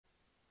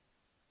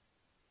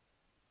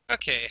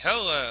Okay,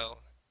 hello.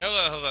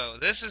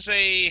 This is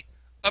a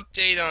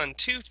update on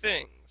two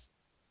things.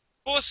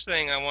 First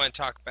thing I want to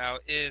talk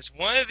about is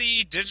one of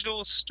the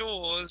digital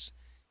stores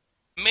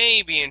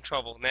may be in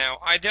trouble. Now,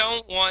 I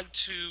don't want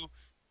to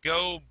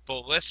go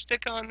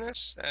ballistic on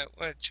this. Let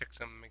me check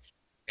something, make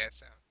sure the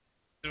sound.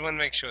 Just want to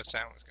make sure the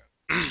sound was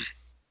good.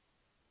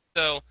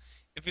 So,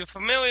 if you're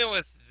familiar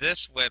with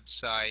this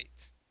website,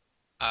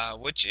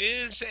 which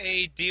is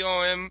a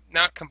DRM,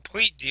 not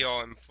complete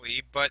DRM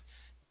free, but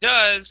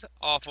does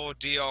offer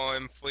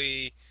DRM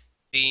free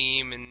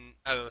theme and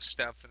other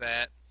stuff for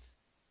that.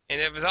 And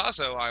it was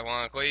also,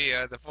 ironically,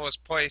 the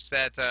first place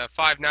that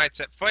Five Nights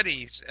at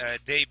Freddy's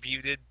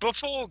debuted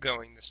before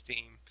going to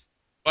Steam.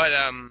 But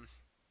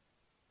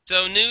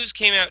so news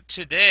came out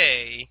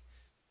today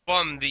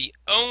from the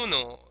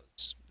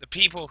owners, the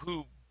people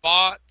who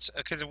bought,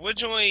 because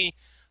originally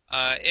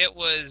it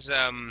was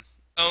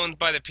owned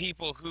by the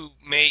people who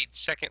made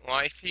Second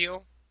Life here,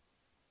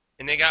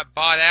 and they got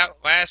bought out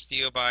last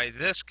year by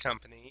this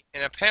company.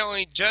 And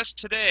apparently, just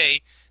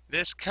today,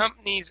 this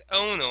company's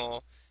owner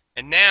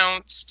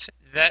announced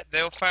that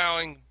they're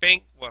filing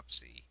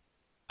bankruptcy.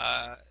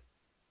 Uh,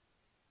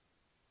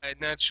 I'm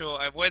not sure.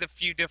 I've read a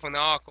few different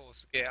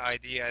articles to get an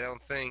idea. I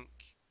don't think.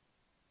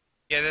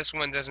 Yeah, this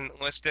one doesn't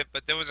list it,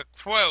 but there was a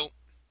quote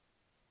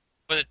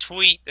from a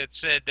tweet that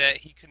said that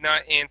he could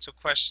not answer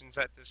questions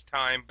at this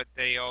time, but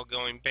they are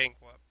going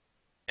bankrupt.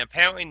 And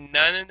apparently,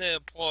 none of the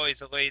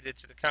employees related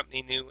to the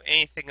company knew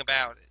anything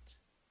about it.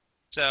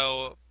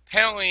 So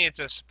apparently, it's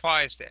a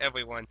surprise to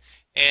everyone,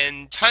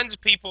 and tons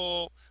of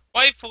people,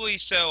 rightfully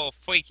so, are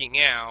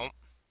freaking out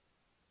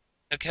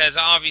because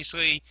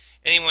obviously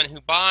anyone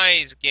who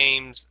buys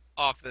games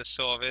off the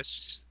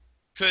service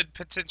could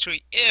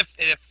potentially, if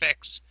it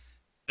affects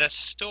the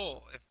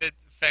store, if it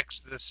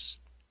affects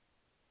this,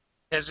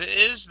 because it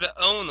is the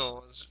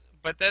owners,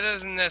 but that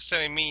doesn't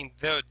necessarily mean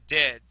they're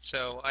dead.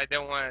 So I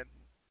don't want to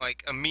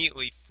like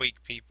immediately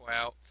freak people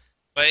out.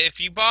 But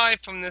if you buy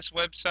from this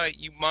website,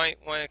 you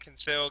might want to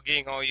consider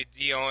getting all your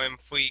DRM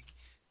free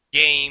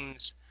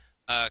games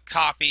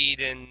copied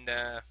and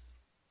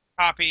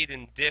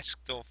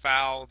disked or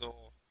filed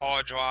or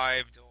hard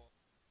drived or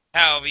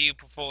however you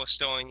prefer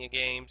storing your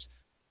games,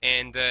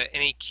 and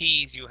any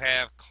keys you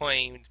have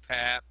claimed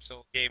perhaps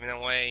or given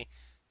away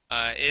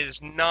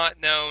is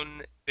not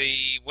known.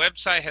 The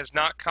website has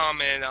not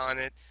commented on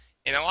it,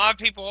 and a lot of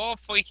people are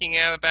freaking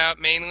out about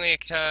it, mainly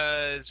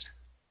because,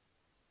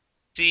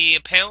 see,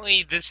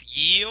 apparently this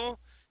year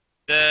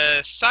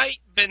the site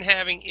been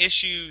having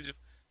issues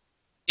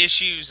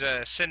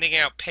sending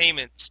out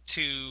payments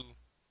to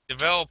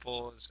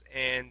developers,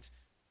 and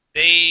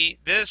they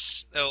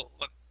this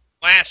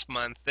last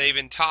month they've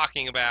been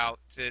talking about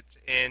it,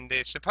 and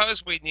they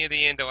supposedly near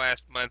the end of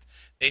last month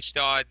they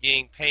started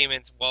getting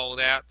payments rolled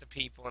out to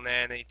people, and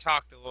then they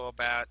talked a little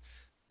about.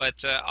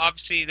 But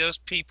obviously, those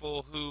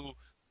people who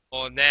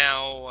are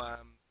now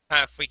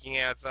kind of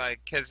freaking out,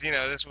 like, because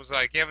this was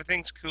like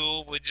everything's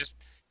cool, we're just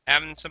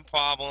having some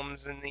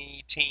problems in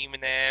the team,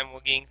 and then we're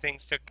getting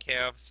things taken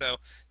care of. So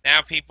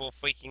now people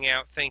are freaking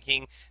out,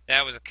 thinking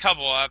that was a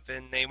cover up,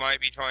 and they might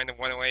be trying to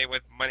run away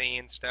with money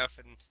and stuff,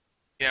 and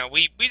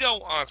we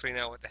don't honestly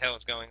know what the hell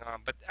is going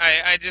on, but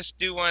I just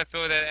do want to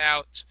throw that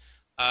out.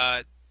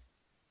 Uh,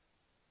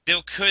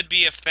 there could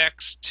be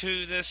effects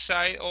to this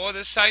site, or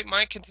this site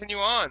might continue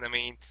on. I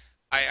mean,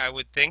 I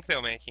would think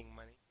they're making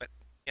money, but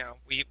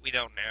we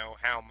don't know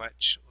how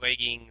much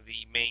legging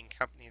the main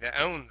company that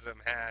owns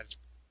them has.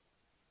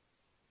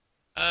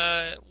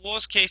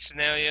 Worst case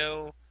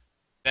scenario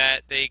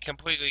that they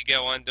completely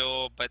go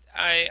under, but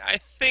I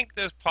think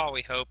there's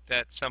probably hope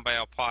that somebody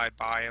will probably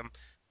buy them.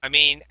 I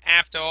mean,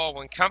 after all,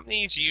 when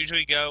companies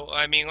usually go,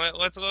 I mean,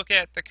 let's look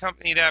at the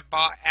company that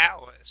bought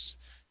Atlas.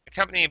 The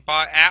company that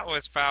bought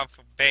Atlas filed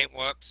for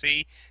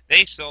bankruptcy.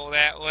 They sold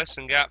Atlas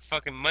and got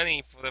fucking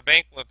money for the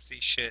bankruptcy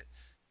shit.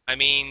 I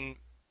mean,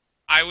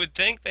 I would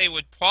think they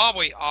would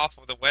probably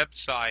offer the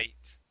website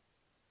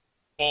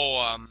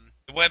for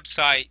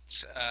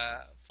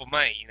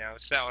money,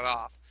 sell it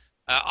off.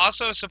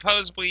 Also,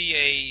 supposedly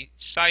a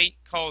site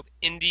called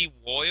Indie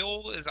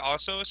Royal is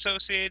also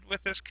associated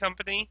with this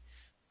company.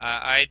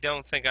 I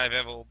don't think I've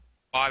ever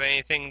bought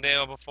anything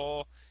there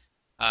before.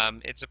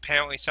 It's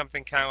apparently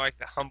something kind of like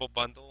the Humble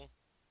Bundle.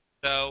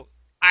 So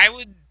I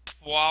would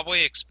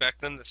probably expect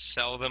them to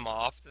sell them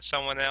off to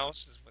someone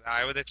else, is what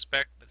I would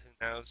expect, but who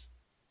knows?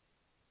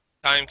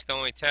 Time can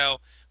only tell.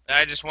 But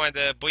I just wanted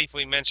to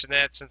briefly mention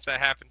that since that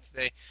happened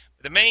today.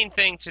 But the main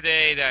thing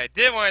today that I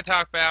did want to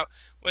talk about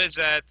was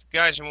that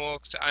Gaijin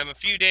Works. I'm a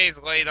few days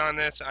late on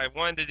this. I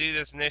wanted to do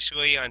this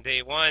initially on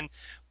day one,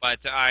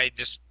 but I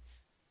just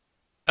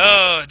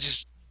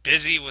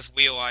busy with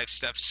real life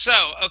stuff.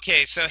 So,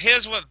 okay, so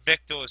here's what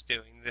Victor is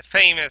doing, the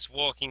famous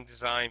working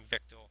design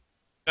Victor.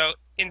 So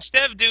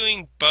instead of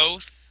doing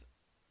both,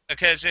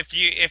 because if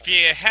you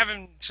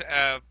haven't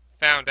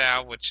found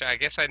out, which I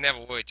guess I never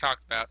really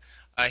talked about,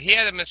 he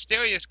had a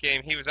mysterious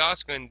game he was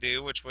also going to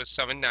do, which was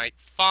Summon Night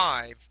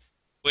 5,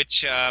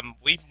 which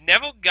we've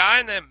never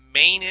gotten a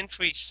main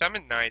entry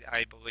Summon Night,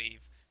 I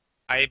believe.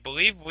 I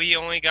believe we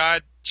only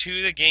got two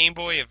of the Game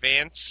Boy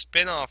Advance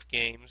spin-off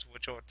games,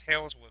 which are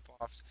Tales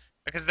rip-offs.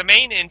 Because the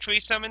main entry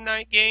Summon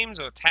Night games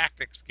are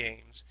tactics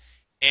games.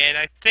 And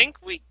I think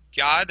we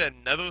got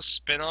another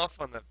spin-off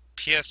on the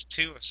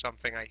PS2 or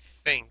something, I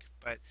think.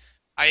 But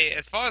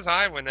as far as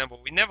I remember,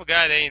 we never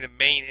got any of the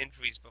main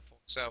entries before.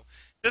 So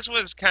this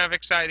was kind of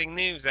exciting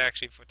news,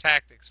 actually, for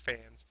tactics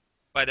fans.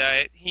 But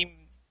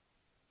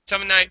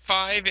Summon Night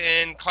 5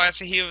 and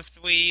Classic Hero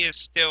 3 is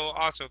still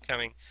also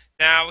coming.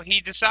 Now, he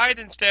decided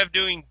instead of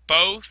doing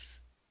both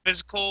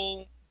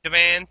physical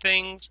demand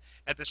things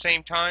at the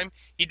same time,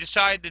 he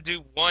decided to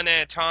do one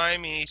at a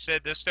time, and he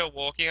said they're still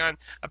working on.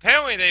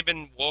 Apparently, they've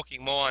been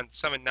working more on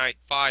Summon Night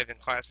 5 and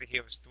Classic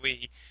Heroes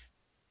 3,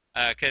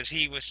 because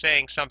he was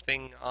saying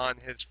something on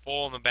his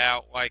forum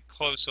about, like,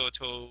 closer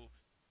to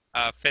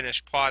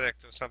finished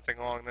product or something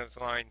along those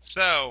lines.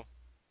 So,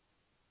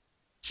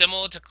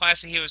 similar to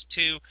Classic Heroes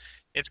 2,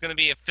 it's going to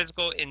be a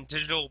physical and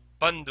digital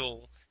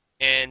bundle,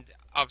 and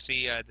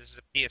obviously this is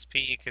a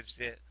PSP because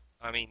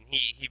I mean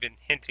he been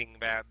hinting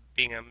about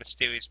being a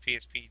mysterious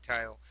PSP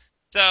title.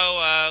 So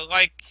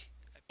like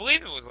I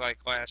believe it was like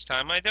last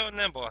time. I don't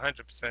remember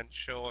 100%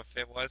 sure if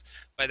it was,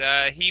 but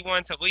he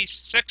wants at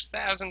least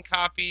 6,000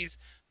 copies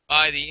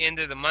by the end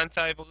of the month,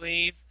 I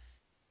believe.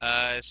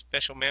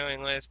 Special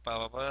mailing list,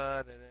 blah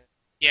blah blah.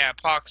 Yeah,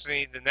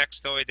 approximately the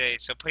next 30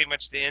 days. So pretty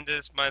much the end of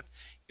this month,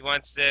 he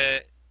wants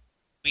to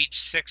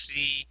reach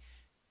 60,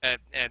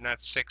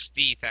 not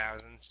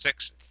 60,000,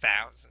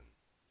 6,000.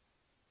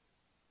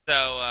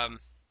 So,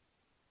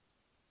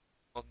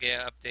 we'll get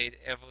an update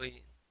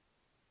every,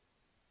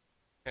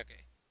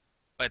 okay.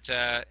 But,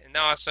 and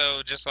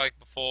also, just like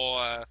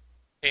before,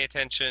 pay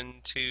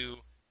attention to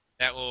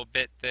that little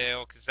bit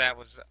there, because that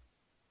was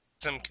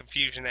some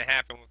confusion that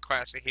happened with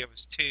Classic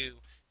Heroes 2.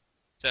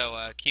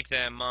 So keep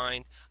that in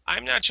mind.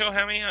 I'm not sure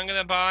how many I'm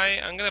gonna buy.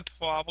 I'm gonna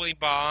probably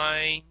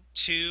buy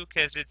two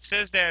because it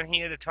says down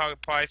here the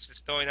target price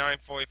is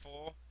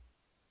 $39.44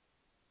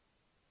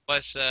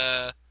 plus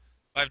 $5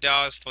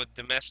 for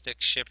domestic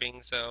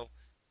shipping. So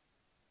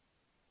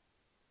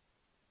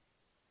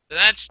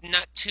that's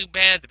not too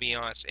bad to be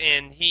honest.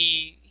 And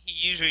he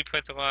usually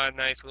puts a lot of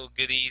nice little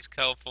goodies,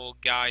 colorful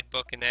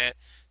guidebook and that.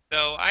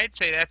 So I'd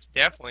say that's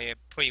definitely a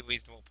pretty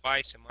reasonable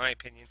price in my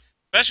opinion,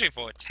 especially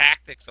for a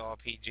tactics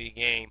RPG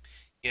game.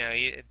 You know,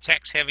 a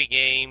text-heavy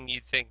game,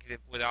 you'd think that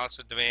would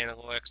also demand a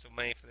little extra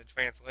money for the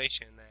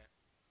translation and that.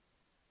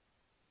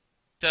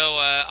 So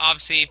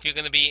obviously, if you're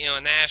going to be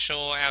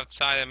international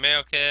outside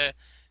America,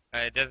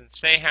 it doesn't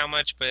say how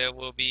much, but it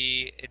will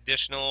be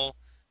additional.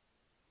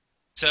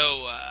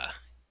 So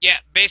yeah,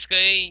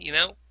 basically, you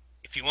know,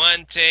 if you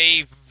want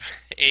a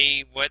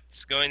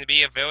what's going to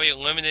be a very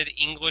limited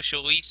English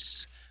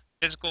release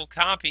physical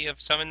copy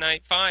of Summon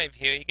Night 5,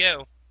 here you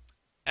go.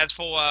 As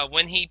for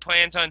when he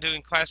plans on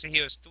doing Classic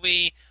Heroes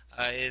 3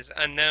 is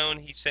unknown.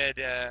 He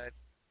said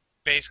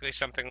basically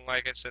something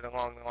like I said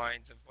along the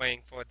lines of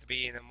waiting for it to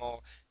be in a more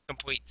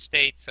complete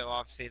state. So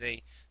obviously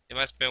they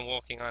must have been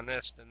working on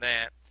this than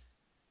that.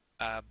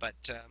 But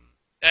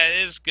that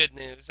is good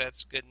news.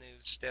 That's good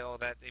news still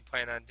that they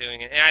plan on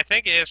doing it. And I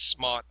think it is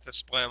smart to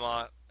split them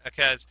up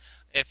because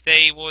if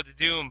they were to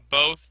do them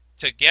both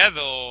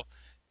together,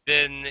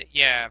 then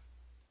yeah,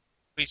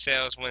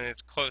 pre-sales when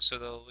it's closer to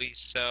the release.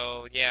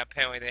 So yeah,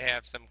 apparently they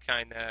have some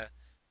kind of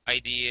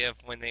idea of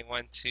when they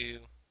want to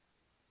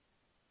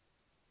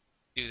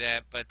do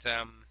that. But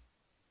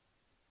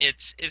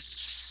it's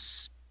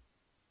it's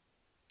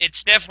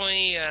it's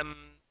definitely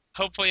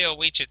hopefully it'll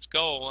reach its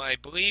goal. I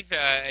believe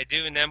I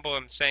do remember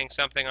them saying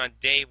something on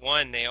day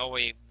one. They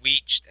already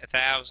reached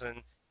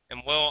 1,000,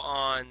 and we're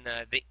on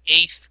the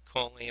 8th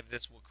currently of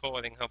this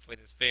recording. Hopefully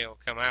this video will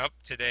come out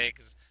today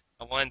because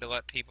I wanted to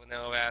let people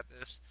know about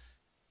this.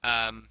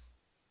 Um,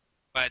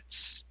 but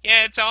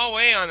yeah, it's all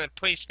way on a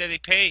pretty steady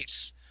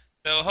pace.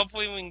 So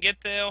hopefully we can get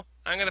there.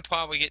 I'm gonna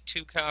probably get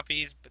two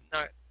copies, but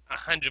not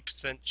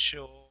 100%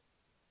 sure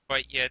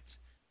quite yet.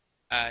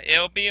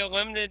 It'll be a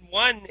limited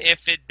one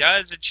if it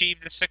does achieve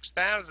the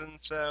 6,000.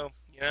 So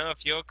you know,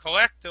 if you're a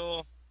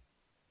collector,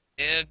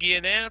 it'll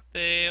get out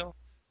there.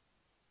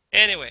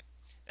 Anyway,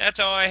 that's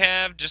all I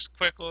have. Just a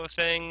quick little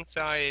thing.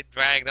 Sorry it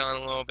dragged on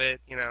a little bit.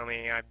 You know, I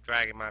mean, I'm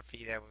dragging my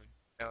feet. I would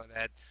know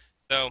that.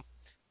 So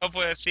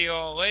hopefully I'll see you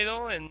all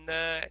later and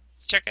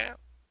check out.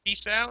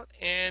 Peace out,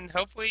 and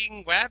hopefully you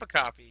can grab a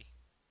copy.